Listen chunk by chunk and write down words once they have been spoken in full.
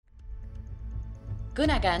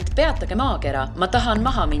Kõnekäänd peatage maakera, ma tahan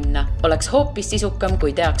maha minna, oleks hoopis sisukam,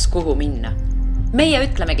 kui teaks, kuhu minna. Meie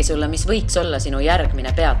ütlemegi sulle, mis võiks olla sinu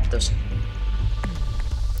järgmine peatus.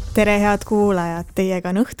 Tere head kuulajad,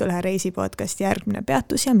 teiega on Õhtulehe reisipodcast Järgmine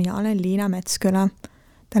peatus ja mina olen Liina Metsküla.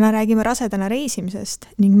 Täna räägime rasedana reisimisest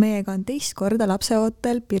ning meiega on teist korda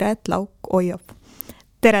lapseootel Piret Lauk-Ojov.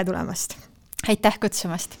 Tere tulemast! Aitäh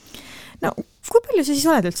kutsumast! No, kui palju sa siis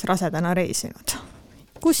oled üldse rasedana reisinud?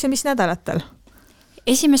 Kus ja mis nädalatel?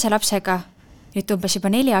 Esimese lapsega, nüüd umbes juba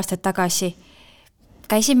 4 aastat tagasi,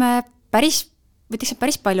 käisime päris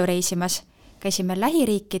palju reisimas. Käisime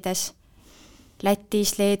lähiriikides,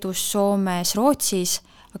 Lätis, Leedus, Soomes, Rootsis,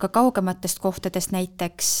 aga kaugematest kohtadest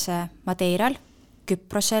näiteks Madeiral,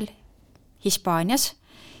 Küprosel, Hispaanias.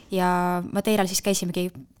 Ja Madeiral siis käisimegi,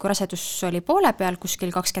 kui rasedus oli poole peal, kuskil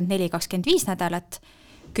 24-25 nädalat,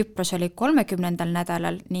 Küpros oli 30.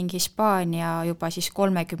 nädalal ning Hispaania juba siis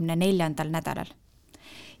 34. nädalal.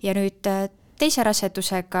 Ja nüüd teise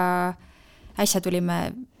rasedusega äsja tulime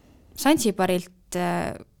Sansibarilt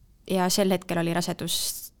ja sel hetkel oli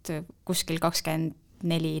rasedust kuskil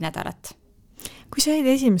 24 nädalat. Kui sa jäid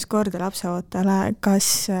esimest korda lapseootele, kas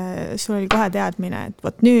sul oli kohe teadmine, et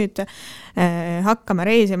võt nüüd hakkame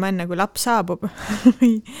reisima enne, kui laps saabub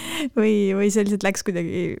või see lihtsalt läks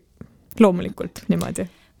kuidagi loomulikult niimoodi?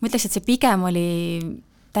 Ma ütleks, et see pigem oli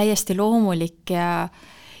täiesti loomulik ja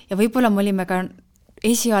võib-olla me olime ka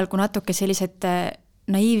esialgu natuke sellised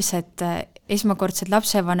naiivsed esmakordsed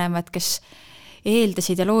lapsevanemad, kes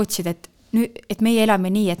eeldasid ja lootsid, et meie elame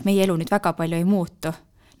nii, et meie elu nüüd väga palju ei muutu.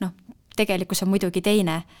 Noh, tegelikkus on muidugi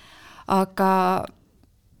teine, aga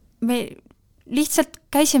me lihtsalt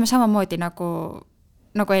käisime samamoodi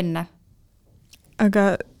nagu enne. Aga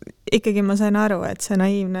ikkagi ma sain aru, et see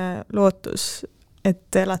naiivne lootus,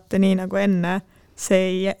 et elate nii nagu enne,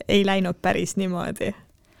 see ei läinud päris niimoodi.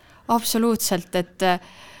 Absoluutselt, et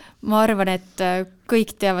ma arvan, et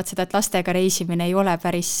kõik teavad seda, et lastega reisimine ei ole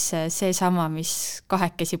päris seesama, mis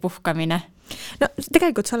kahekesi puhkamine. No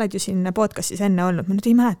tegelikult sa oled ju siin podcastis enne olnud, ma nüüd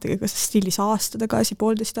ei mäletagi, kas stiilis aasta tagasi,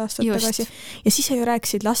 1,5 aastat tagasi. Ja siis sa ju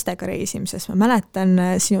rääkisid lastega reisimisest. Ma mäletan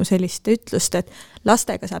sinu sellist ütlust, et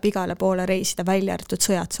lastega saab igale poole reisida välja arvatud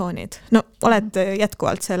sõjatsoonid. No, oled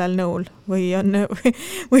jätkuvalt sellel nõul või on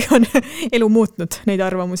elu muutnud neid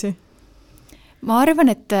arvamusi? Ma arvan,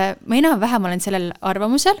 et ma enam-vähem olen sellel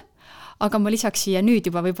arvamusel, aga ma lisaks siia nüüd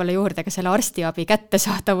juba võib-olla juurde ka selle arstiabi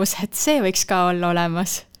kättesaadavus, et see võiks ka olla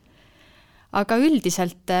olemas. Aga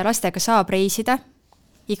üldiselt lastega saab reisida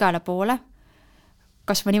igale poole.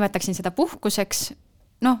 Kas ma nimetaksin seda puhkuseks?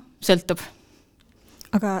 No, sõltub.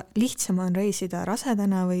 Aga lihtsam on reisida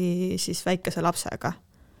rasedana või siis väikese lapsega?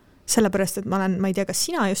 Sellepärast, et ma ei tea, kas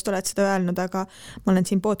sina just oled seda öelnud, aga ma olen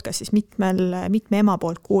siin podcastis mitme ema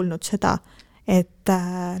poolt kuulnud seda, et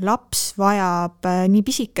laps vajab nii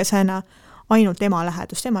pisikesena ainult ema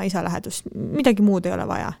lähedust, ema isa lähedust, midagi muud ei ole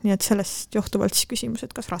vaja. Nii et sellest johtuvalt siis küsimus,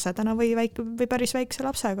 et kas rasedana või päris väikse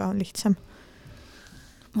lapsega on lihtsam?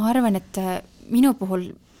 Ma arvan, et minu puhul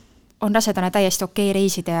on rasedana täiesti okei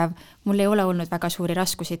reisida ja mul ei ole olnud väga suuri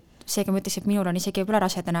raskusi. Seega ma ütleks, et minul on isegi võib-olla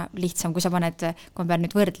rasedana lihtsam, kui sa paned, kui ma pean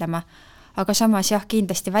nüüd võrdlema. Aga samas jah,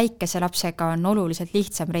 kindlasti väikese lapsega on oluliselt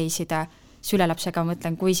lihtsam reisida. Sülelapsega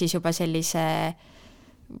mõtlen, kui siis juba sellise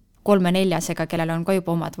 3-4-sega, kellel on ka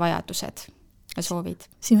juba omad vajadused ja soovid.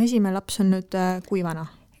 Sinu esimene laps on nüüd kui vana?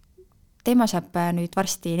 Tema saab nüüd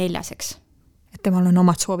varsti 4. Et temal on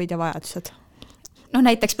omad soovid ja vajadused? No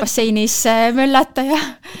näiteks basseinis möllata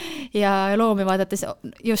ja loomi vaadates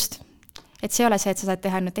just. Et see ei ole see, et sa saad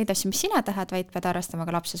teha nüüd neid asju, mis sina tahad, vaid pead arvestama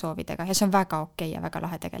ka lapse soovidega ja see on väga okei ja väga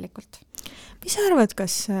lahe tegelikult. Mis sa arvad,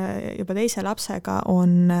 kas juba teise lapsega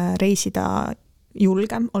on reisida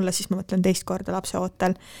julgem, olla siis ma mõtlen teist korda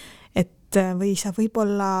lapseootel, et või sa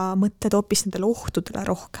võib-olla mõtled hoopis nendele ohtudele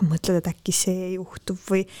rohkem, mõtled, et äkki see juhtub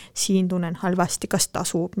või siin tunnen halvasti, kas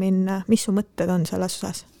tasub minna, mis su mõtted on selles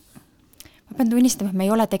osas? Ma pean tunnistama, et me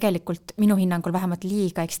ei ole tegelikult minu hinnangul vähemalt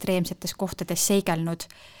liiga ekstreemsetes kohtades seigelnud.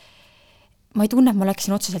 Ma ei tunne, et ma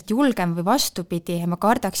oleksin otseselt julgem või vastupidi ja ma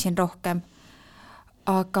kardaksin rohkem,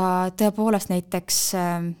 aga tõepoolest näiteks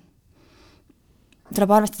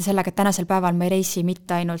tuleb arvestada sellega, et tänasel päeval ma ei reisi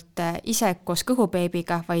mitte ainult ise koos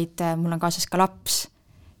kõhubeebiga, vaid mul on kaasas ka laps,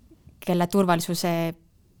 kelle turvalisuse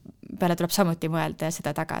peale tuleb samuti mõelda ja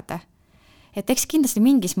seda tagada. Et eks kindlasti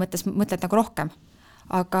mingis mõttes mõtled nagu rohkem,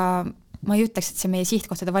 aga ma ei ütleks, et see meie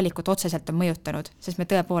sihtkohtade valikut otseselt on mõjutanud, sest me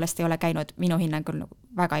tõepoolest ei ole käinud minu hinnangul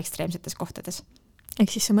väga ekstreemsetes kohtades.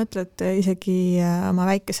 Ehk siis sa mõtled isegi oma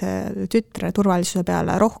väikese tütre turvalisuse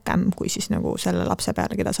peale rohkem kui siis nagu selle lapse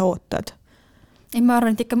peale, keda sa ootad? Ei, ma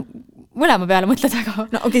arvan, et ikka mõlema peale mõtled väga.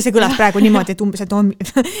 No okei, see kõlas praegu niimoodi, et umbes, et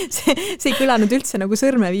see ei kõlanud üldse nagu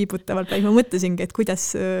sõrme viibutavalt, vaid ma mõtlesingi, et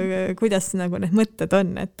kuidas nagu need mõtted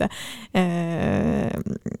on, et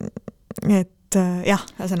jah,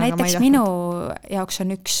 näiteks minu jaoks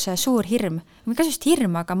on üks suur hirm, või ka just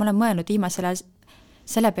hirm, aga ma olen mõelnud viimasel ajal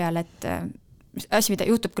selle peale, et asi, mida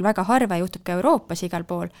juhtub küll väga harva, juhtub ka Euroopas igal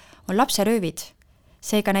pool, on lapseröövid.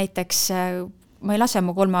 Seega näiteks ma ei lase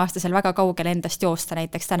mu 3-aastasel väga kaugele endast joosta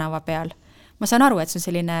näiteks tänava peal. Ma saan aru, et see on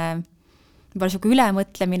selline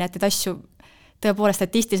ülemõtlemine, et need asju tõepoolest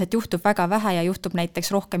statistiliselt juhtub väga vähe ja juhtub näiteks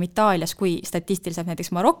rohkem Itaalias kui statistiliselt näiteks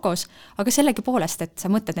Marokos, aga sellegi poolest, et sa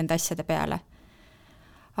mõtled nende asjade peale.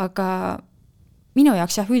 Aga minu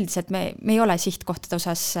jaoks jah, üldiselt me ei ole sihtkohtade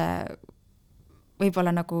osas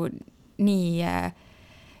võib-olla nagu nii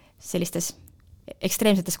sellistes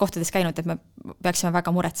ekstreemsetes kohtades käinud, et me peaksime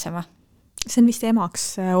väga muretsema. See on vist emaks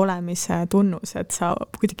olemise tunnus, et sa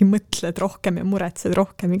kuidagi mõtled rohkem ja muretsed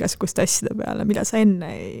rohkem igasuguste asjade peale, mida sa enne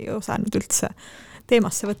ei osanud üldse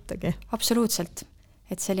teemasse võttagi. Absoluutselt.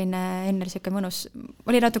 Et selline enne selline mõnus,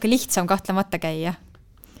 oli natuke lihtsam kahtlemata käia.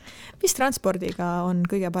 Mis transpordiga on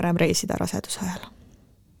kõige parem reisida raseduse ajal?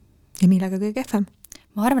 Ja millega kõige kehvem?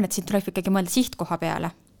 Ma arvan, et siin tuleb ikkagi mõelda sihtkoha peale.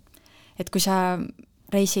 Et kui sa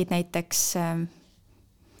reisid näiteks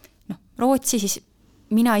Rootsi, siis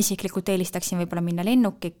mina isiklikult eelistaksin võib-olla minna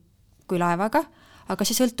lennuki kui laevaga, aga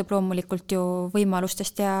see sõltub loomulikult ju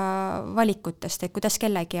võimalustest ja valikutest, et kuidas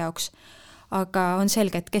kellegi jaoks. Aga on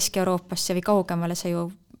selge, et Kesk-Euroopasse või kaugemale sa ju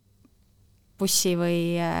bussi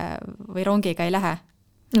või rongiga ei lähe.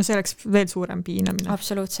 No see oleks veel suurem piinamine.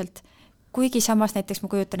 Absoluutselt. Kuigi samas näiteks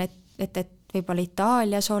ma kujutan, et võib-olla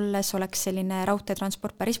Itaalias olles oleks selline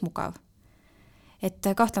raudteetransport päris mugav. Et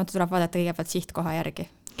kahtlemata tuleb vaadata kõigepealt sihtkoha järgi.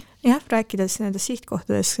 Jah, rääkides nendest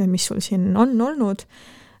sihtkohtades, mis sul siin on olnud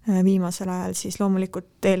viimasel ajal, siis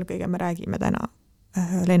loomulikult eelkõige me räägime täna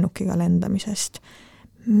lennukiga lendamisest.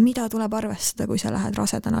 Mida tuleb arvestada, kui sa lähed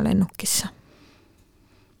rasedana lennukisse?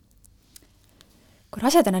 Kui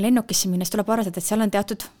rasedana lennukisse minnes tuleb arvestada, et seal on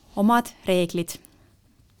teatud omad reeglid.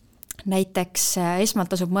 Näiteks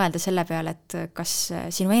esmalt tasub mõelda selle peale, et kas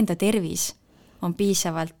sinu enda tervis on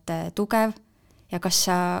piisavalt tugev ja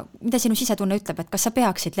mida sinu sisetunne ütleb, et kas sa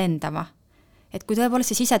peaksid lendama. Et kui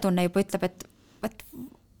tõepoolest see sisetunne juba ütleb, et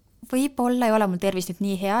võib-olla ei ole mul tervis nüüd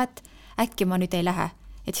nii hea, et äkki ma nüüd ei lähe,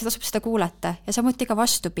 et siis tasub seda kuulata ja samuti ka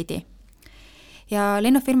vastupidi. Ja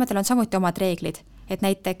lennufirmadel on samuti omad reeglid, et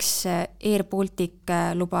näiteks Air Baltic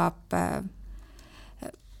lubab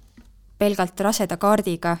pelgalt raseda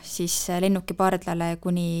kaardiga siis lennuki pardlale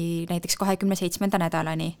kuni näiteks 27.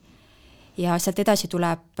 nädalani. Ja sealt edasi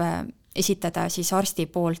tuleb esitada siis arsti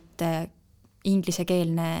poolt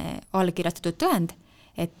inglisekeelne allkirjastatud tõend,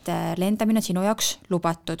 et lendamine on sinu jaoks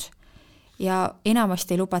lubatud. Ja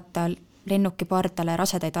enamasti ei lubata lennuki pardale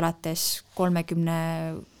rasedaid alates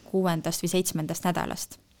 36. või 7.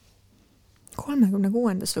 nädalast.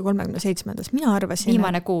 36. või 37. Mina arvasin,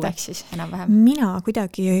 viimane kuu ehk siis enam-vähem. Mina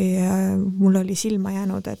kuidagi, mul oli silma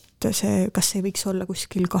jäänud, et kas see võiks olla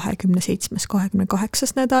kuskil 27.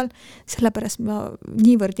 28. nädal, sellepärast ma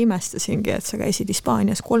niivõrd imestasingi, et sa käisid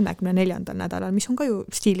Hispaanias 34. nädalal, mis on ka ju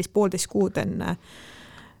stiilis 1,5 kuud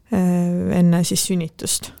enne siis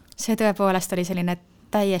sünnitust. See tõepoolest oli selline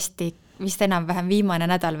täiesti vist enam-vähem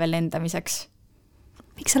viimane nädal veel lendamiseks.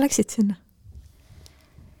 Miks sa läksid sinna?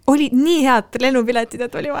 Oli nii head lennupiletid,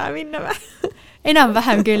 et oli vaja minna või?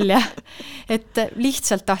 Enam-vähem küll, jah. Et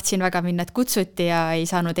lihtsalt tahtsin väga minna, et kutsuti ja ei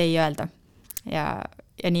saanud ei öelda. Ja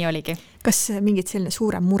nii oligi. Kas mingit selline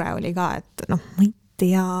suurem mure oli ka, et ma ei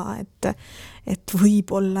tea, et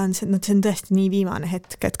võib-olla on see on tõesti nii viimane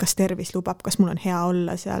hetk, et kas tervis lubab, kas mul on hea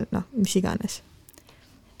olla seal, mis iganes?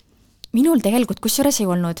 Minul tegelikult kusjuures ei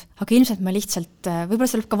olnud, aga ilmselt ma lihtsalt, võib-olla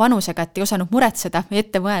see ka vanusega, et ei osanud muretseda või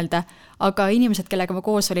ette mõelda, aga inimesed, kellega ma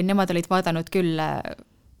koos olin, nemad olid vaadanud küll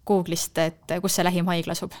Google'ist, et kus see lähim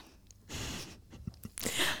haigla asub.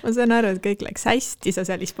 Ma saan aru, et kõik läks hästi, sa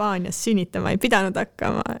seal Hispaanias sünnitama ei pidanud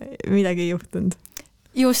hakkama, midagi ei juhtunud.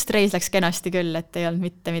 Just reis läks kenasti küll, et ei olnud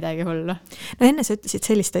mitte midagi hullu. No enne sa ütlesid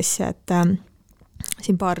sellist asja, et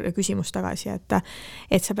siin paar küsimust tagasi,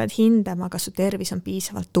 et sa pead hindama, kas su tervis on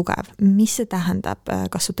piisavalt tugev. Mis see tähendab,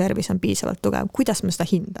 kas su tervis on piisavalt tugev? Kuidas ma seda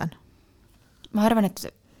hindan? Ma arvan, et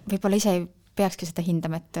võib-olla ise ei peakski seda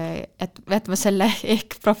hindama, et jätma selle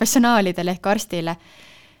ehk professionaalidele ehk arstile.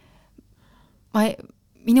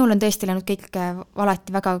 Minul on tõesti läinud kõik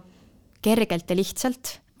alati väga kergelt ja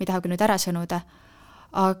lihtsalt, ma ei taha küll nüüd ära sõnuda,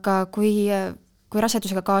 aga kui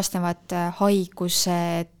rasedusega kaasnevad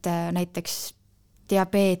haigused, näiteks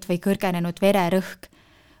diabeet või kõrgenenud vererõhk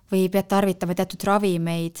või pead tarvitama teatud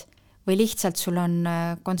ravimeid või lihtsalt sul on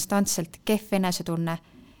konstantselt kehv enesetunne,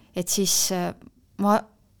 et siis ma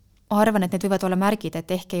arvan, et need võivad olla märgid,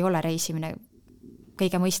 et ehk ei ole reisimine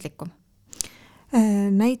kõige mõistlikum.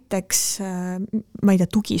 Näiteks, ma ei tea,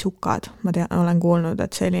 tugisukad, olen kuulnud,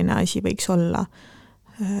 et selline asi võiks olla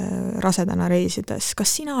rasedana reisides.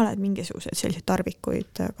 Kas sina oled mingisuguseid selliseid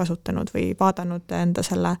tarvikuid kasutanud või vaadanud enda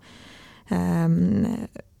selle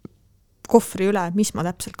kohvri üle, mis ma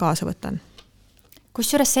täpselt kaasa võtan?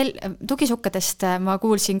 Kusjuures tugisukkadest ma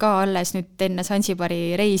kuulsin ka alles nüüd enne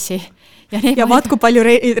Sansibari reisi. Ja vaat kui palju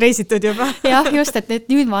reisitud juba. Jah, just, et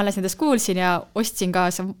nüüd ma alles nendest kuulsin ja ostsin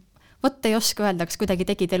kaasa. Vot ei oska öelda, kas kuidagi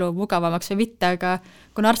tegid elu mugavamaks või mitte, aga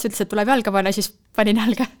kui arst ütles, et tuleb jalga panna, siis panin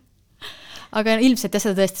jalga. Aga ilmselt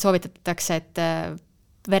seda tõesti soovitatakse, et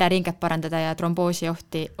vereringet parandada ja tromboosi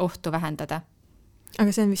ohtu vähendada. Aga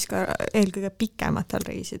see on vist ka eelkõige pikematel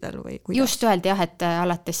reisidel või kuidas? Just öeldi jah, et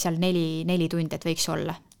alates seal 4 tundi, et võiks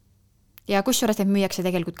olla. Ja kusjuures need müüakse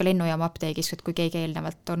tegelikult ka lennujaama apteegis, et kui keegi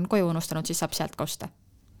eelnevalt on koju unustanud, siis saab sealt ka osta.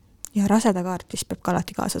 Ja rasedakaart vist peab ka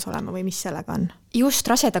alati kaasas olema või mis sellega on? Just,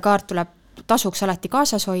 rasedakaart tasuks alati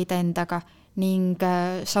kaasas hoida endaga ning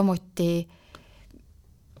samuti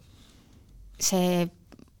see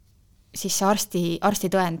arsti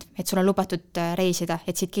tõend, et sul on lubatud reisida,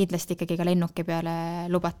 et siit kindlasti ikkagi ka lennuki peale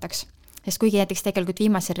lubataks. Sest kuigi näiteks tegelikult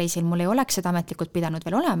viimasel reisil mul ei oleks seda ametlikult pidanud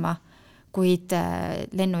veel olema, kuid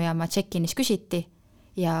lennujaama check-inis küsiti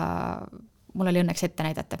ja mul oli õnneks ette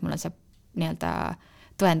näidata, et mul on see nii-öelda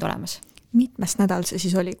tõend olemas. Mitmes nädal see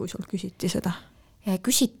siis oli, kui sul küsiti seda?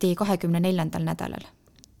 Küsiti 24. nädalal.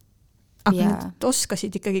 Aga nad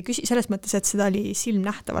oskasid ikkagi selles mõttes, et seda oli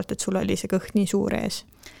silmnähtavalt, et sul oli see kõht nii suur ees.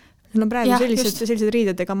 Sul on praegu sellised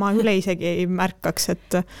riided, ega ma üle isegi ei märkaks,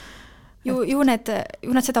 et... Ju nad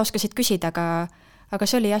seda oskasid küsida, aga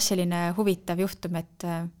see oli jah selline huvitav juhtum, et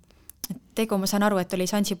tegu ma saan aru, et oli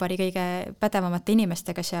Sansibari kõige pädevamate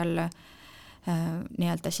inimestega seal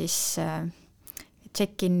nii-öelda siis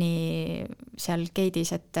check-in'i seal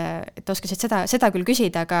gate'is, et oskasid seda küll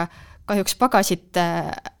küsida, aga kahjuks pagasid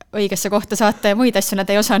õigesse kohta saata ja muid asju nad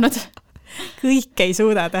ei osanud. Kõik ei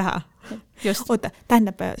suuda teha. Just. Oota,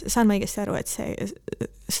 tähendab, saan ma õigesti aru, et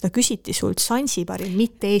seda küsiti sult Sansibaril,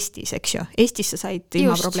 mitte Eestis, eks ju? Eestis sa said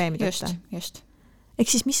ilma probleemideta. Just. Ehk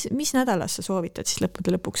siis mis nädalas sa soovitad siis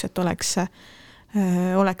lõpuks, et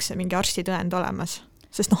oleks mingi arstitõend olemas?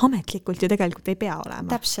 Sest ametlikult ju tegelikult ei pea olema.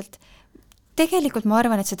 Täpselt. Tegelikult ma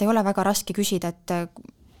arvan, et seda ei ole väga raske küsida,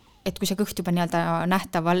 et kui see kõht juba nii-öelda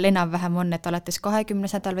nähtaval enam-vähem on, et alates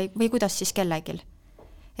 20 nädal või kuidas siis kellegil.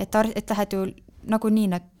 Et lähed ju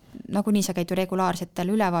nagunii sa käid ju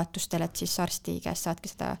regulaarsetel ülevaatustel, et siis arsti käest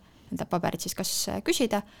saadki seda paberit siis kas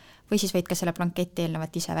küsida või siis võid ka selle blanketi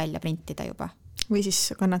eelnevalt ise välja printida juba. Või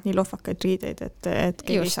siis kannad nii lohvakaid riideid, et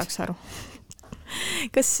keegi ei saaks aru.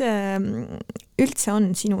 Kas üldse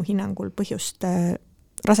on sinu hinnangul põhjust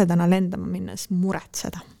rasedana lendama minnes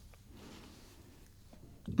muretseda?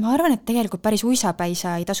 Ma arvan, et tegelikult päris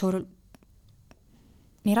uisapäisa ei tasu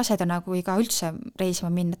nii rasedana kui ka üldse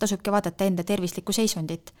reisima minna, tasubki vaadata enda tervislikku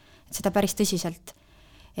seisundit, et seda päris tõsiselt.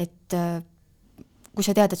 Et kui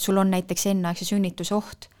sa tead, et sul on näiteks enneaegse sünnituse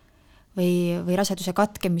oht või raseduse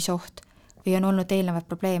katkemise oht või on olnud eelnevad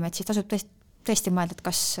probleeme, et siis tasub tõesti mõelda, et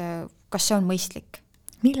kas see on mõistlik.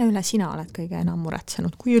 Mille üle sina oled kõige enam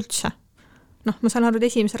muretsenud, kui üldse? Ma saan aru, et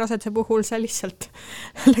esimese raseduse puhul sa lihtsalt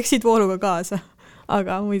läksid vooluga kaasa,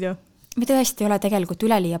 aga muidu? Me tõesti ei ole tegelikult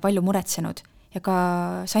üleliia palju muretsenud ja ka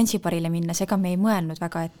Sansibarile minnes, ega me ei mõelnud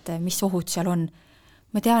väga, et mis ohud seal on.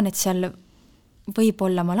 Ma tean, et seal võib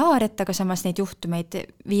olla malaariat, aga samas neid juhtumeid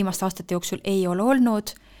viimaste aastate jooksul ei ole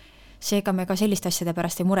olnud, seega me ka selliste asjade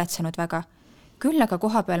pärast ei muretsenud väga. Küll aga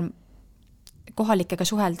kohalikega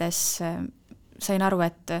suheldes sain aru,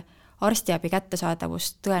 et arstiabi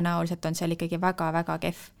kättesaadavus tõenäoliselt on seal ikkagi väga-väga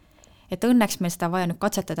kehv. Et õnneks meil seda vaja nüüd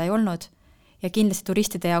katsetada ei olnud ja kindlasti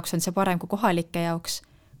turistide jaoks on see parem kui kohalike jaoks,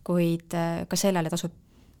 kuid ka sellele tasub,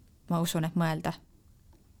 ma usun, et mõelda.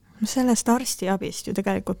 Sellest arstiabist ju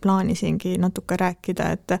tegelikult plaanisingi natuke rääkida,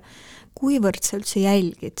 et kuivõrd sa üldse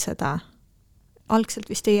jälgid seda? Algselt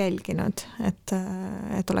vist ei jälginud,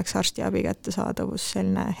 et oleks arstiabi kättesaadavus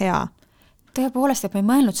selline hea. Tõepoolest, et ma ei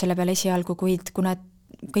mõelnud selle peale esialgu, kuid kuna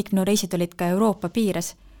kõik minu reisid olid ka Euroopa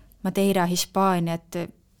piires, Madeira, Hispaania,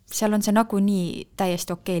 et seal on see nagunii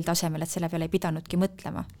täiesti okeil tasemel, et selle peale ei pidanudki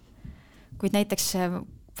mõtlema. Kuid näiteks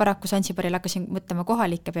paraku Sansibaril hakkasin mõtlema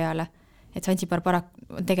kohalike peale, et Sansibar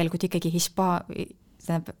on tegelikult ikkagi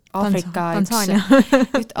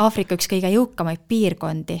Aafrika üks kõige jõukamaid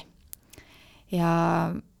piirkondi. Ja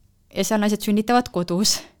seal naised sünnitavad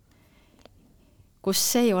kodus, kus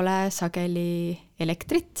ei ole sageli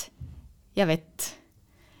elektrit ja vett.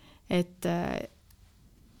 et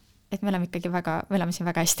me oleme ikkagi me oleme siin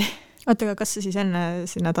väga hästi. Oota, aga kas sa siis enne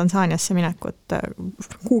sinna Tansaaniasse minekut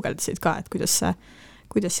guugeldasid ka, et kuidas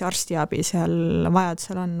see arstiabi seal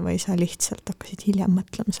vajadusel on või sa lihtsalt hakkasid hiljem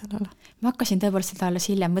mõtlema sellele? Ma hakkasin tõepoolest alles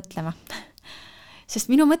hiljem mõtlema. Sest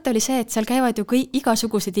minu mõte oli see, et seal käivad ju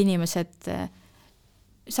igasugused inimesed,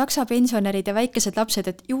 saksa pensionärid ja väikesed lapsed,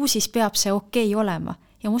 et ju siis peab see okei olema.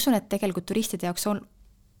 Ja ma usun, et tegelikult turistide jaoks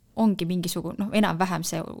ongi mingisugune, enam-vähem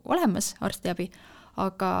see olemas arstiabi,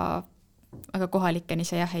 aga kohalikeni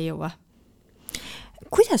see jah ei jõua.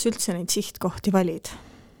 Kuidas üldse neid sihtkohti valid?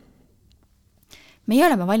 Meie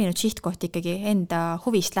oleme valinud sihtkohti ikkagi enda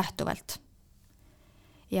huvist lähtuvalt.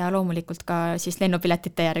 Ja loomulikult ka siis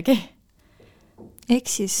lennupiletite järgi. Ehk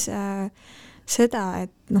siis seda,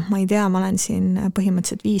 et ma ei tea, ma olen siin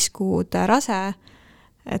põhimõtteliselt 5 kuud rase,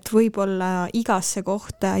 et võib-olla igasse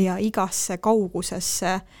kohta ja igasse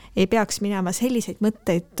kaugusesse ei peaks minema selliseid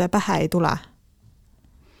mõtteid pähe ei tule.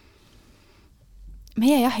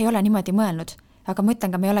 Meie jah ei ole niimoodi mõelnud, aga ma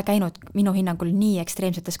ütlen ka, me ei ole käinud minu hinnangul nii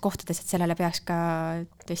ekstreemsetes kohtades, et sellele peaks ka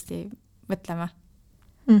tõesti mõtlema.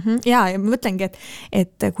 Ja ma mõtlengi,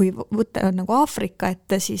 et kui võtta nagu Aafrika,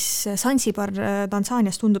 et siis Zanzibar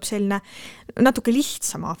Tansaanias tundub selline natuke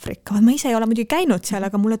lihtsam Aafrika. Ma ise ei ole muidugi käinud seal,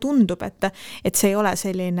 aga mulle tundub, et see ei ole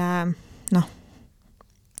selline,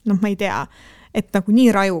 ma ei tea, et nagu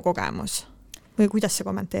nii raju kogemus. Või kuidas sa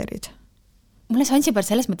kommenteerid? Mulle Zanzibar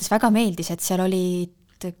selles mõttes väga meeldis, et seal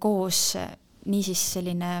olid koos nii siis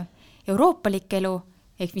selline euroopalik elu,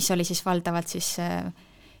 mis oli siis valdavalt siis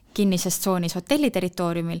kinnises tsoonis hotelli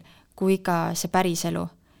territooriumil, kui ka see päriselu.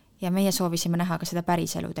 Ja meie soovisime näha ka seda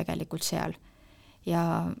päriselu tegelikult seal. Ja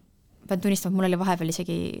pean tunnistama, et mul oli vahepeal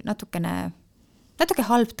isegi natuke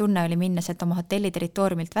halb tunne oli minna sealt oma hotelli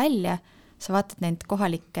territooriumilt välja, sa vaatad neid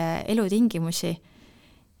kohalikke elutingimusi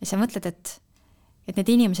ja sa mõtled, et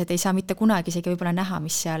need inimesed ei saa mitte kunagi isegi võib-olla näha,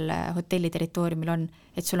 mis seal hotelli territooriumil on,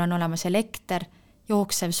 et sul on olemas elekter,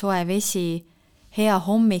 jooksev soe vesi, hea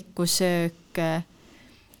hommikusöök,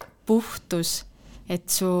 puhtus, et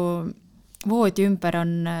su voodi ümber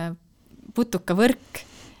on putuka võrk,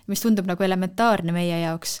 mis tundub nagu elementaarne meie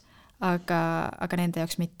jaoks, aga nende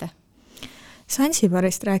jaoks mitte.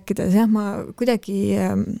 Zanzibarist rääkides, jah, ma kuidagi,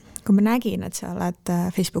 kui ma nägin, et sa oled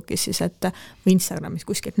Facebookis siis, või Instagramis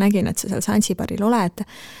kuskilt nägin, et sa seal Zanzibaril oled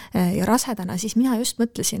ja rasedana, siis mina just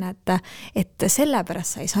mõtlesin, et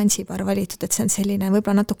sellepärast sai Zanzibar valitud, et see on selline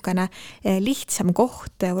võib-olla natukene lihtsam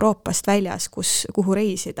koht Euroopast väljas, kuhu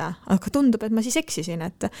reisida. Aga tundub, et ma siis eksisin,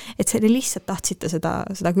 et see lihtsalt tahtsite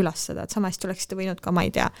seda külastada, et samast oleksite võinud ka, ma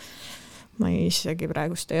ei tea, ma isegi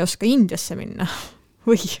praegust ei oska Indiasse minna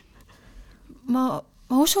või? Ma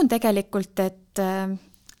usun tegelikult, et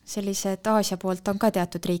sellised Aasia poolt on ka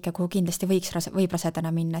teatud riike, kuhu kindlasti võib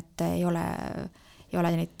rasedana minna, et ei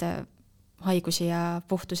ole neid haigusi ja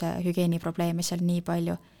puhtuse hügieeniprobleeme seal nii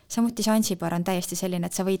palju. Samuti Zanzibar on täiesti selline,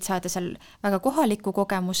 et sa võid saada seal väga kohaliku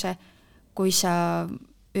kogemuse, kui sa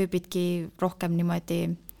ööbidki rohkem niimoodi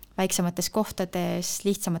väiksemates kohtades,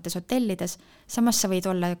 lihtsamates hotellides, samas sa võid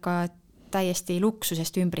olla ka täiesti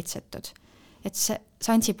luksusest ümbritsetud. Et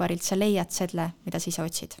Zanzibarilt sa leiad selle, mida sa ise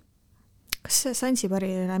otsid. Kas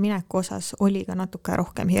Zanzibarile mineku osas oli ka natuke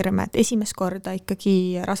rohkem hirme, et esimest korda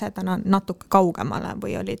ikkagi rasedana natuke kaugemale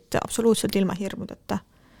või olid absoluutselt ilma hirmudeta?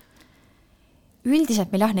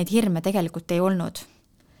 Üldiselt meil neid hirme tegelikult ei olnud.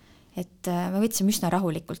 Et me võtsime üsna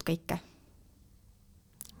rahulikult kõike.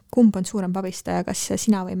 Kumb on suurem pabistaja, kas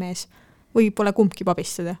sina või mees? Või pole kumbki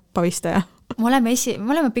pabistaja? Me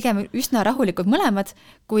oleme pigem üsna rahulikud mõlemad,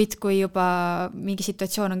 kuid kui juba mingi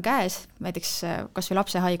situatsioon on käes, näiteks kas või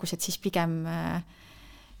lapse haigused, siis pigem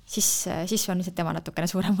siis on lihtsalt tema natukene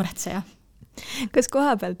suurem muretseja. Kas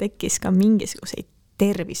koha peal tekkis ka mingisuguseid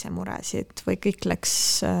tervisemuresid või kõik läks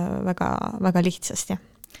väga, väga lihtsasti?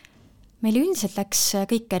 Meil üldiselt läks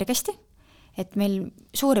kõik kergesti, et meil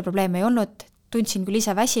suuri probleeme ei olnud, tundsin küll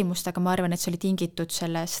ise väsimust, aga ma arvan, et see oli tingitud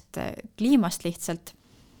sellest kliimast lihtsalt.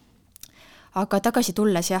 Aga tagasi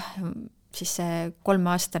tulles jah, siis see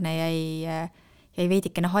 3-aastane jäi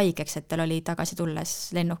veidikene haigeks, et tal oli tagasi tulles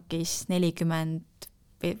lennukis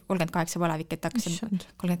 38 palavik, et hakkasin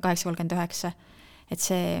 38-39. Et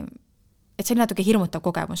see oli natuke hirmutav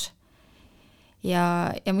kogemus.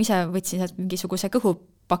 Ja ma ise võtsin sealt mingisuguse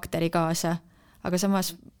kõhubakteri kaasa, aga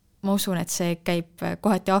samas ma usun, et see käib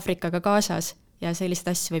kohati Aafrikaga kaasas ja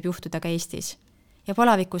sellised asju võib juhtuda ka Eestis. Ja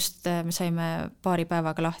palavikust me saime paari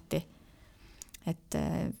päevaga lahti. Et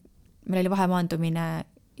meil oli vahemaandumine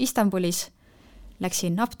Istanbulis,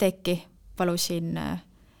 läksin apteeki, palusin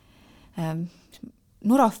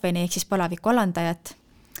Nurofeni ehk siis palaviku alandajat.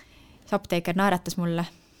 See apteeker naeratas mulle,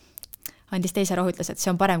 andis teise rohu, ütles, et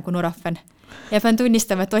see on parem kui Nurofen. Ja pean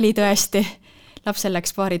tunnistama, et oli tõesti, lapsel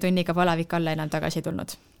läks paari tunniga palavik alla enam tagasi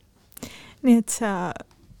tulnud. Nii et sa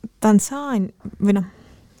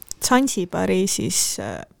Zanzibari siis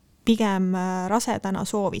pigem rasedana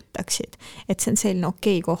soovitaksid, et see on selline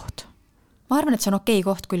okei koht? Ma arvan, et see on okei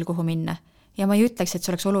koht küll, kuhu minna. Ja ma ei ütleks, et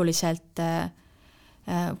see oleks oluliselt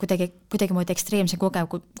kuidagi moodi ekstreemse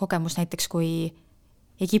kogemus näiteks kui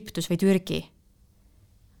Egiptus või Türgi.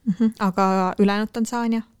 Aga ülejäänud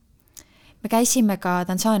Tansaania? Me käisime ka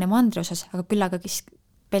Tansaania mandriosas, aga küll aga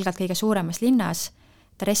pelgalt kõige suuremas linnas,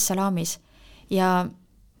 Dar es Salaamis. Ja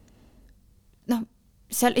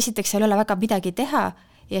seal esiteks ei ole väga midagi teha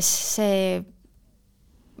ja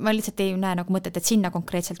ma lihtsalt ei näe nagu mõtet, et sinna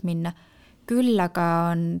konkreetselt minna. Küll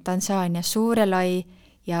aga on Tansaania suur ja lai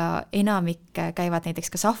ja enamik käivad näiteks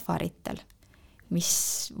ka safaritel,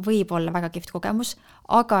 mis võib olla väga kihvt kogemus,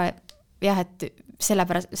 aga jah, et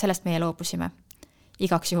sellest meie loobusime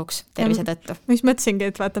igaks juhuks tervise tõttu. Ma just mõtlesingi,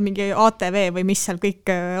 et vaata mingi ATV või mis seal kõik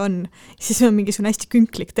on, siis on mingisugune hästi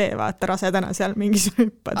künklik tee, vaata rasedana seal mingisugune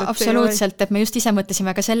hüppad. Absoluutselt, et me just ise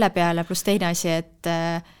mõtlesime ka selle peale, pluss teine asi,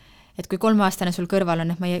 et kui 3-aastane sul kõrval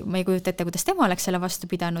on, et ma ei kujuta ette, kuidas tema oleks selle vastu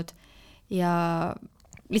pidanud ja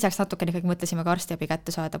lisaks natukene ikkagi mõtlesime ka arstiabi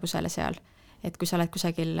kättesaadavusele seal, et kui sa oled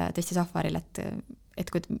kusagil tõesti safaril,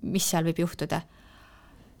 et mis seal võib juhtuda.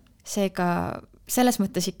 Seega selles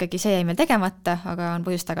mõttes ikkagi see jäi meil tegemata, aga on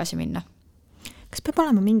põhjust tagasi minna. Kas peab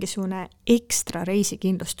olema mingisugune ekstra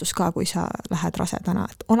reisikindlustus ka, kui sa lähed rasedana?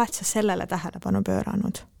 Et oled sa sellele tähelepanu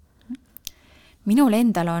pööranud? Minul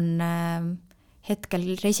endal on hetkel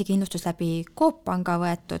reisikindlustus läbi Coop Panga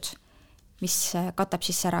võetud, mis katab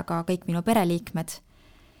siis ära ka kõik minu pereliikmed.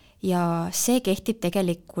 Ja see kehtib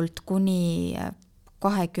tegelikult kuni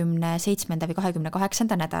 27. või 28.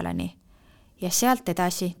 nädalani. Ja sealt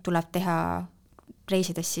edasi tuleb teha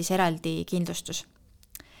reisides siis eraldi kindlustus.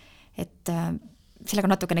 Et sellega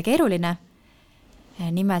on natukene keeruline.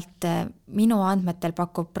 Nimelt minu andmetel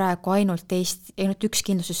pakub praegu ainult üks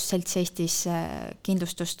kindlustusselts Eestis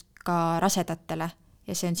kindlustust ka rasedatele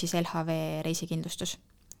ja see on siis LHV reisikindlustus,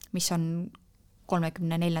 mis on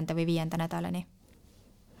 34. või 5. nädalani.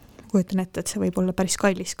 Kujutan ette, et see võib olla päris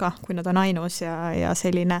kallis ka, kui nad on ainus ja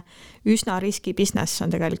selline üsna riski business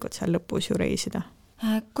on tegelikult seal lõpus ju reisida.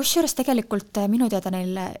 Kusjuures tegelikult minu teada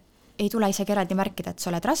neil ei tule isegi eraldi märkida, et sa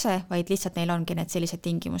oled rase, vaid lihtsalt neil ongi need sellised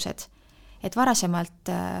tingimused. Et varasemalt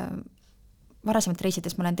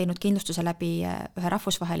reisides ma olen teinud kindlustuse läbi ühe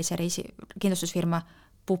rahvusvahelise kindlustusfirma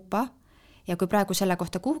Pupa ja kui praegu selle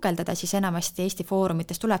kohta guugeldada, siis enamasti Eesti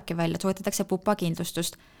foorumites tulebki välja, et soetatakse Pupa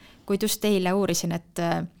kindlustust. Kuid just teile uurisin, et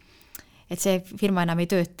see firma enam ei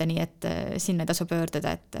tööta, nii et sinna ei tasu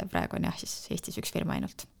pöörduda, et praegu on jah, siis Eestis üks firma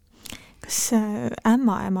ainult. Kas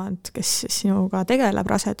ämmaemand, kes sinuga tegeleb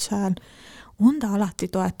raseduse ajal, on ta alati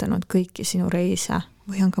toetanud kõiki sinu reise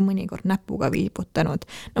või on ka mõnikord näpuga viibutanud?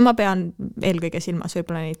 No ma pean eelkõige silmas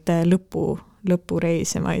võib-olla neid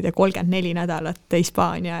lõpureise, ma ei tea, 34 nädalat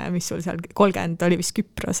Hispaania ja mis sul seal 30 oli vist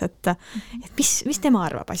Küpros, et mis tema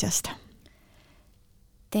arvab asjast?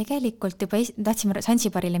 Tegelikult juba tahtsime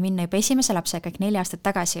Zanzibarile minna juba esimese lapsega 4 aastat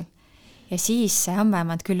tagasi ja siis see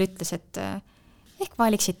ämmaemand küll ütles, et ehk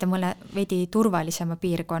valiksite mulle veidi turvalisema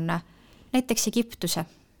piirkonna, näiteks Egiptuse.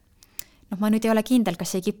 Ma nüüd ei ole kindel,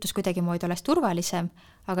 kas Egiptus kuidagi moodi oleks turvalisem,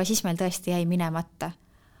 aga siis meil tõesti jäi minemata.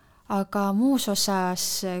 Aga muus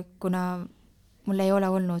osas, kuna mul ei ole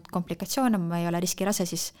olnud komplikatsioone, ma ei ole riskirase,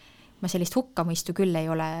 siis ma sellist hukkamõistu küll ei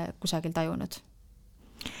ole kusagil tajunud.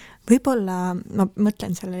 Võib-olla, ma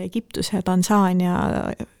mõtlen selle Egiptuse ja Tansaania,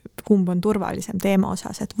 kumb on turvalisem teema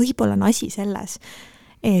osas, et võib-olla on asi selles,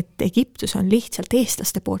 et Egiptus on lihtsalt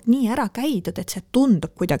eestlaste poolt nii ära käidud, et see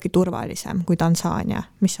tundub kuidagi turvalisem kui Tansaania.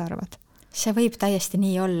 Mis sa arvad? See võib täiesti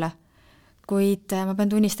nii olla, kuid ma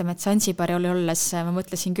pean tunnistama, et Zanzibari olles ma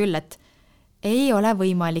mõtlesin küll, et ei ole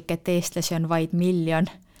võimalik, et eestlasi on vaid 1 miljon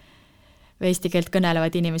või eesti keelt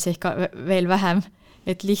kõnelevad inimesi ehk veel vähem,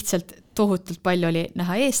 et lihtsalt tohutult palju oli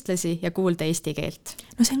näha eestlasi ja kuulda eesti keelt.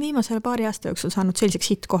 No see on viimasele 2 aasta jooksul saanud selliseks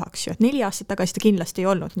hittkohaks ju, et 4 aastat tagasi ta kindlasti ei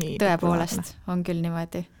olnud nii. Tõepoolest, on küll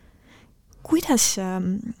niimoodi. Kuidas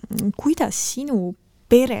sinu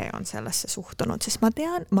pere on sellesse suhtunud, sest ma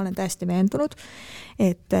olen täiesti veendunud,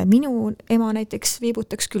 et minu ema näiteks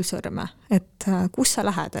viibutaks küll sõrme, et kus sa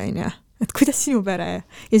lähed, et kuidas sinu pere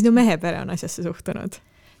ja sinu mehe pere on asjasse suhtunud?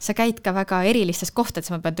 Sa käid ka väga erilistes kohtades,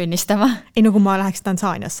 ma pean tunnistama. Ei, kui ma läheks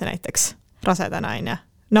Tansaaniasse näiteks rasedana,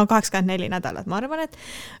 no 84 nädalat, ma arvan, et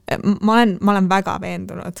ma olen väga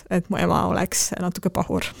veendunud, et mu ema oleks natuke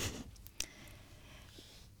pahur.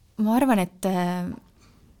 Ma arvan, et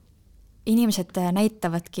inimesed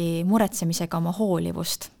näitavadki muretsemisega oma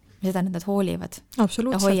hoolivust seda nad hoolivad ja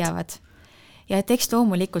Absoluutselt. hoiavad. Ja et eks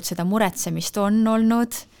loomulikult seda muretsemist on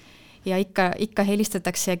olnud ja ikka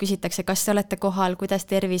helistatakse ja küsitakse, kas te olete kohal, kuidas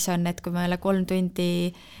tervis on, et kui ma ei ole 3 tundi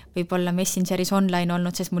võib-olla Messengeris online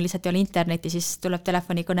olnud, sest mul lihtsalt ei ole internetti, siis tuleb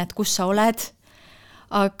telefonikõne, et kus sa oled,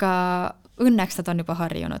 aga õnneks nad on juba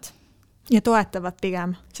harjunud. Ja toetavad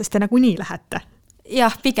pigem, sest te nagunii lähete.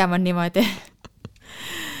 Jah, pigem on niimoodi.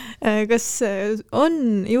 Kas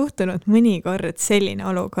on juhtunud mõnikord selline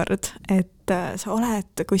olukord, et sa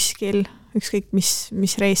oled kuskil, ükskõik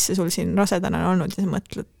mis reis see sul siin rasedana on olnud ja sa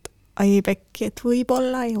mõtled, ai pekki, et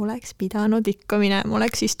võib-olla ei oleks pidanud ikka minema,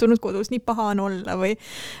 oleks istunud kodus, nii paha on olla või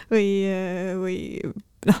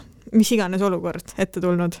noh, mis iganes olukord ette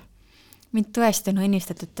tulnud? Mind tõesti on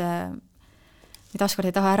õnnistatud, mida taaskord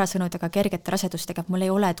ei taha ära sõnuda, aga kergete rasedustega, mul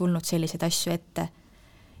ei ole tulnud selliseid asju ette.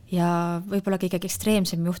 Ja võib-olla kõige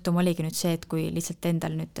ekstreemsem juhtum oligi nüüd see, et kui lihtsalt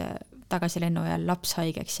endal nüüd tagasi lennu ajal laps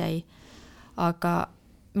haigeks jäi. Aga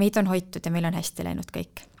meid on hoitud ja meil on hästi läinud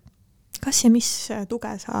kõik. Kas ja mis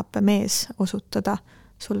tuge saab mees osutada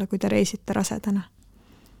sulle, kui te reisite rasedana?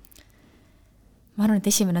 Ma arvan,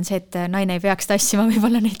 et esimene on see, et naine ei peaks tassima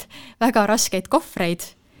võib-olla neid väga raskeid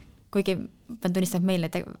kohvreid, kuigi pean tunnistama, et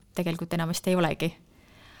meile tegelikult enamasti ei olegi.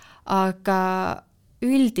 Aga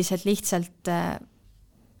üldiselt lihtsalt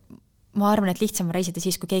ma arvan, et lihtsam on reisida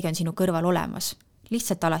siis, kui keegi on sinu kõrval olemas.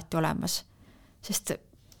 Lihtsalt alati olemas. Sest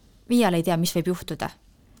viial ei tea, mis võib juhtuda.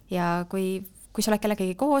 Ja kui sa oled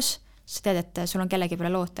kellegagi koos, sa tead, et sul on kellegi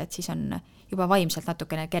peale loota, et siis on juba vaimselt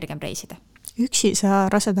natukene kergem reisida. Üksi sa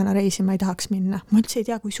rasedana reisima ei tahaks minna. Ma üldse ei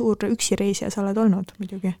tea, kui suur üksi reisija sa oled olnud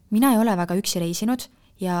muidugi. Mina ei ole väga üksi reisinud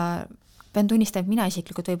ja pean tunnistama, et mina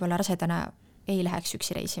isiklikult võib-olla rasedana ei läheks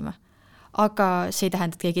üksi reisima. Aga see ei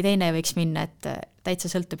tähenda, et keegi teine võiks minna, et täitsa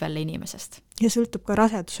sõltub jälle inimesest. Ja sõltub ka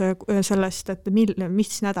raseduse sellest, et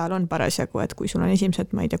mis nädal on parasjagu, et kui sul on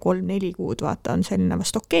esimesed, ma ei tea, 3-4 kuud, vaata, on selline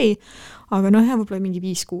vast okei, aga noh, võib-olla mingi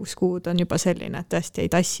 5-6 kuud on juba selline, et tõesti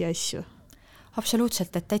ei tassi asju.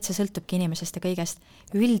 Absoluutselt, et täitsa sõltubki inimesest ja kõigest.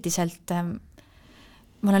 Üldiselt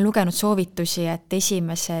ma olen lugenud soovitusi, et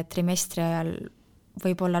esimese trimestri ajal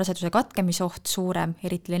võib olla raseduse katkemisoht suurem,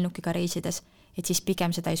 eriti lennukiga reisides, et siis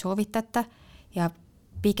pigem seda ei soovitata ja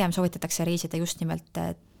pigem soovitatakse reisida just nimelt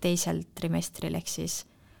teisel trimestril, ehk siis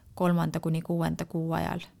 3-6 kuu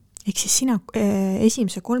ajal. Ehk siis sina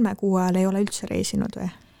esimese 3 kuu ajal ei ole üldse reisinud või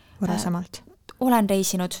varasemalt? Olen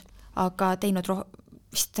reisinud, aga teinud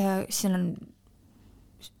vist siin on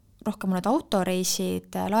rohkem mõned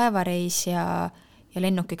autoreisid, laevareis ja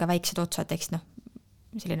lennukiga väiksed otsad, eks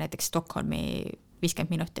selline näiteks Stockholmi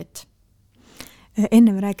 50 minutit.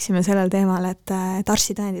 Enne me rääkisime sellel teemal, et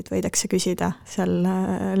arstitõendit võidakse küsida seal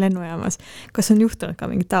lennujaamas. Kas on juhtunud ka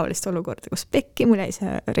mingit taolist olukorda, kus pekki mul jäi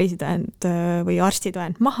see reisitõend või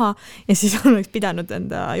arstitõend maha ja siis oleks pidanud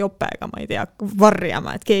enda jopega, ma ei tea,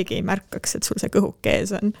 varjama, et keegi ei märkaks, et sul see kõhuke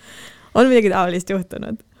ees on. On midagi taolist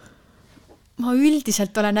juhtunud? Ma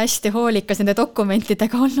üldiselt olen hästi hoolikas nende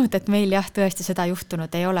dokumentidega olnud, et meil jah, tõesti seda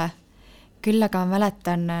juhtunud ei ole. Küll aga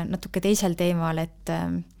mäletan natuke teisel teemal, et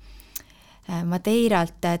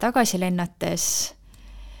Madeiralt tagasi lennates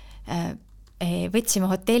võtsime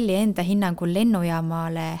hotelli enda hinnangul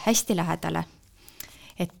lennujaamale hästi lähedale.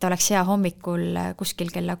 Et oleks hea hommikul kuskil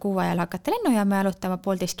kella 6 ajal hakata lennujaama jalutama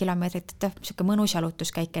 1,5 kilomeetrit, et selline mõnus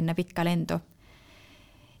jalutuskäik enne pikka lendu.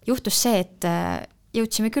 Juhtus see, et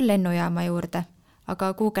jõudsime küll lennujaama juurde,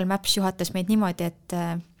 aga Google Maps juhatas meid niimoodi, et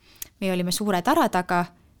me olime suure tara taga,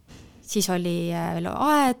 siis oli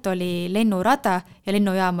aed, oli lennurada ja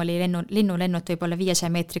lennujaam oli linnulennut võib-olla 500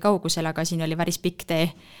 meetri kaugusel, aga siin oli päris pikk tee.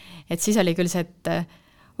 Et siis oli küll see, et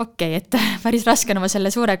okei, et päris raske on oma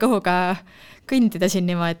selle suure kõhuga kõndida siin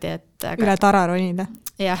niimoodi. Aga... Üle tara ronida.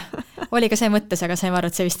 Jah, oli ka see mõttes, aga sain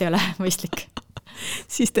aru, et see vist ei ole mõistlik.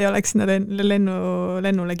 Siis te ei oleks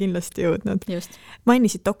lennule kindlasti jõudnud. Just.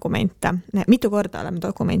 Mainisid dokumente. Mitu korda oleme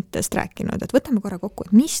dokumentidest rääkinud, et võtame korra kokku,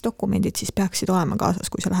 et mis dokumendid siis peaksid olema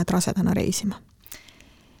kaasas, kui sa lähed rasedana reisima?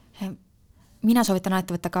 Mina soovitan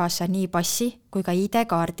alati võtta kaasa nii passi kui ka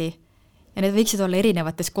ID-kaardi ja need võiksid olla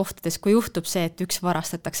erinevates kohtades, kui juhtub see, et üks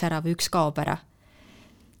varastatakse ära või üks kaob ära.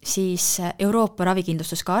 Siis Euroopa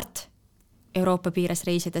ravikindlustuskaart Euroopa piires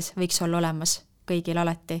reisides võiks olla olemas kõigil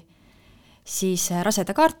alati. Siis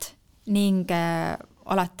raseda kaart ning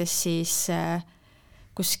alates siis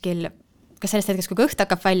kuskil, kas sellest hetkest, kui kõht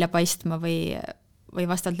hakkab välja paistma või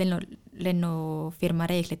vastavalt lennufirma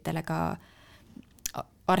reeglitele ka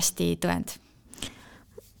arstitõend.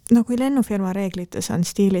 No kui lennufirma reeglites on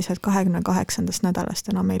stiilis, et 28. nädalast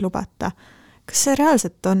enam ei lubata, kas see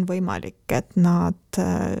reaalselt on võimalik, et nad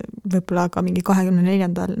võib-olla ka mingi 24.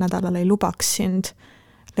 nädalal ei lubaks sind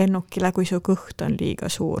lennukile, kui su kõht on liiga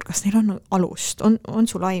suur, kas neil on alust, on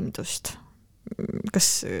sul aimdust?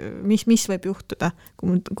 Kas, mis võib juhtuda,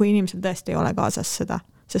 kui inimesel tõesti ei ole kaasas seda,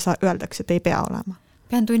 sest öeldakse, et ei pea olema?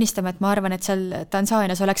 Pean tunnistama, et ma arvan, et seal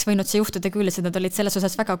Tansaanias oleks võinud see juhtuda küll, sest nad olid selles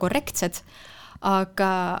osas väga korrektsed,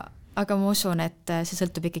 aga ma usun, et see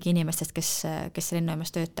sõltub ikkagi inimestest, kes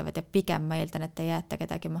lennujaamas töötavad ja pigem ma eeldan, et ei jäeta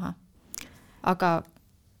kedagi maha. Aga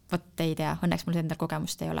vot ei tea, õnneks mul endal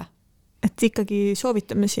kogemust ei ole. Et ikkagi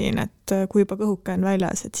soovitame siin, et kui juba kõhuke on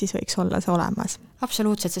väljas, et siis võiks olla see olemas.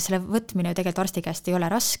 Absoluutselt, sest selle võtmine ju tegelikult arsti käest ei ole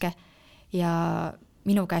raske ja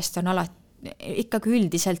minu käest on alati ikkagi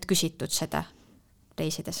üldiselt küsitud seda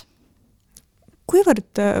reisides.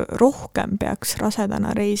 Kuivõrd rohkem peaks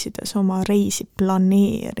rasedana reisides oma reisi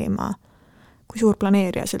planeerima? Kui suur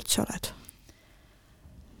planeerija sa üldse oled?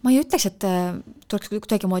 Ma ei ütleks, et tuleks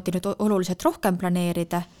kuidagi moodi nüüd oluliselt rohkem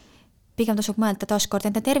planeerida. Pigem tasub mõelda taaskord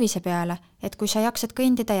enda tervise peale, et kui sa jaksad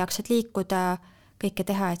kõndida, jaksad liikuda, kõike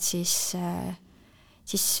teha, et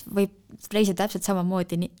siis võib reisida täpselt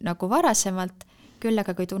samamoodi nagu varasemalt, küll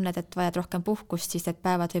aga kui tunned, et vajad rohkem puhkust, siis need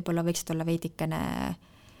päevad võib-olla võiksid olla veidikene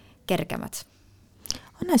kergemad.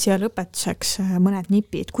 Anna siia lõpetuseks mõned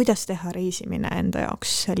nipid, kuidas teha reisimine enda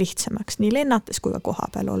jaoks lihtsamaks, nii lennates kui ka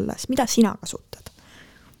koha peal olles. Mida sina kasutad?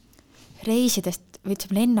 Reisidest või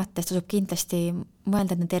lennates tasub kindlasti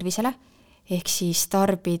mõelda enda tervisele, ehk siis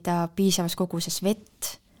tarbida piisavas koguses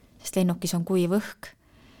vett, sest lennukis on kuiv õhk.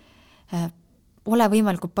 Ole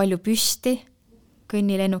võimalikult palju püsti,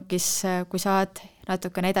 kõnni lennukis, kui saad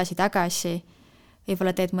natukene edasi-tagasi,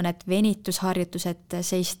 võib-olla teed mõned venitusharjutused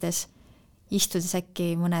seistes, istudes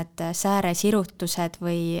äkki mõned sääresirutused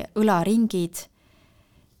või õlaringid,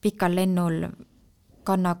 pikal lennul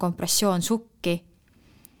kanna kompressioon sukki,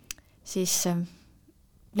 siis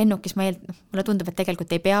lennukis mulle tundub, et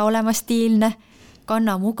tegelikult ei pea olema stiilne,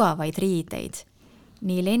 kanna mugavaid riideid,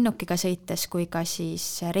 nii lennukiga sõites kui ka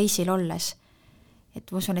siis reisil olles.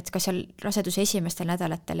 Et ma usun, et ka seal raseduse esimestel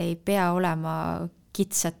nädalatel ei pea olema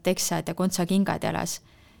kitsad teksad ja kontsakingad jalas,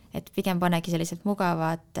 et pigem panegi sellised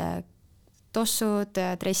mugavad tossud,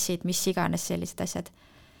 dressid, mis iganes sellised asjad.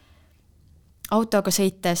 Autoga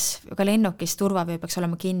sõites, ka lennukis turvavöö peaks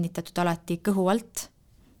olema kinnitatud alati kõhu alt,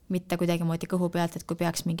 mitte kuidagi moodi kõhu pealt, et kui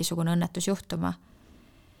peaks mingisugune õnnetus juhtuma.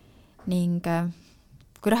 Ning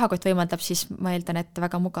kui rahakott võimaldab, siis ma eeldan, et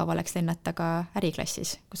väga mugav oleks lennata ka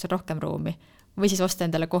äriklassis, kus on rohkem ruumi. Või siis osta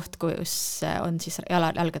endale koht, kus on siis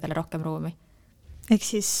jalgadele rohkem ruumi. Ehk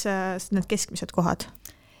siis need keskmised kohad?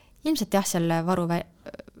 Ilmselt jah, selle varu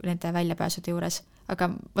nende väljapääsude juures, aga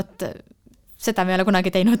võt, seda me ei ole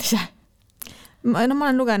kunagi teinud ise. Ma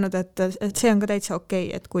olen lugenud, et see on ka täitsa okei,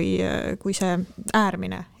 et kui see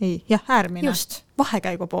äärmine just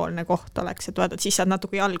vahekäigupoolne koht oleks, et vaadad, siis saad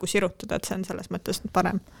natuke jalgu sirutada, et see on selles mõttes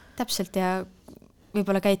parem. Täpselt ja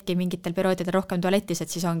võib-olla käidki mingitel perioodidel rohkem tualetis, et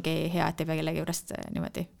siis ongi hea, et ei pea kellegi juurest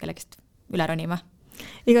niimoodi kellegist üle ronima.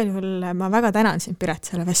 Igal juhul ma väga tänan sind, Piret,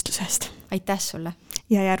 selle vestluse eest. Aitäh sulle!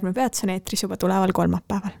 Ja järgmine peatus on eetris juba tuleval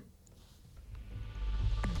kolmapäeval.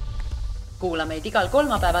 Kuula meid igal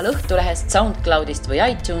kolmapäeval Õhtulehest, SoundCloudist või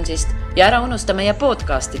iTunesist ja ära unusta meie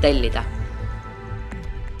podcasti tellida.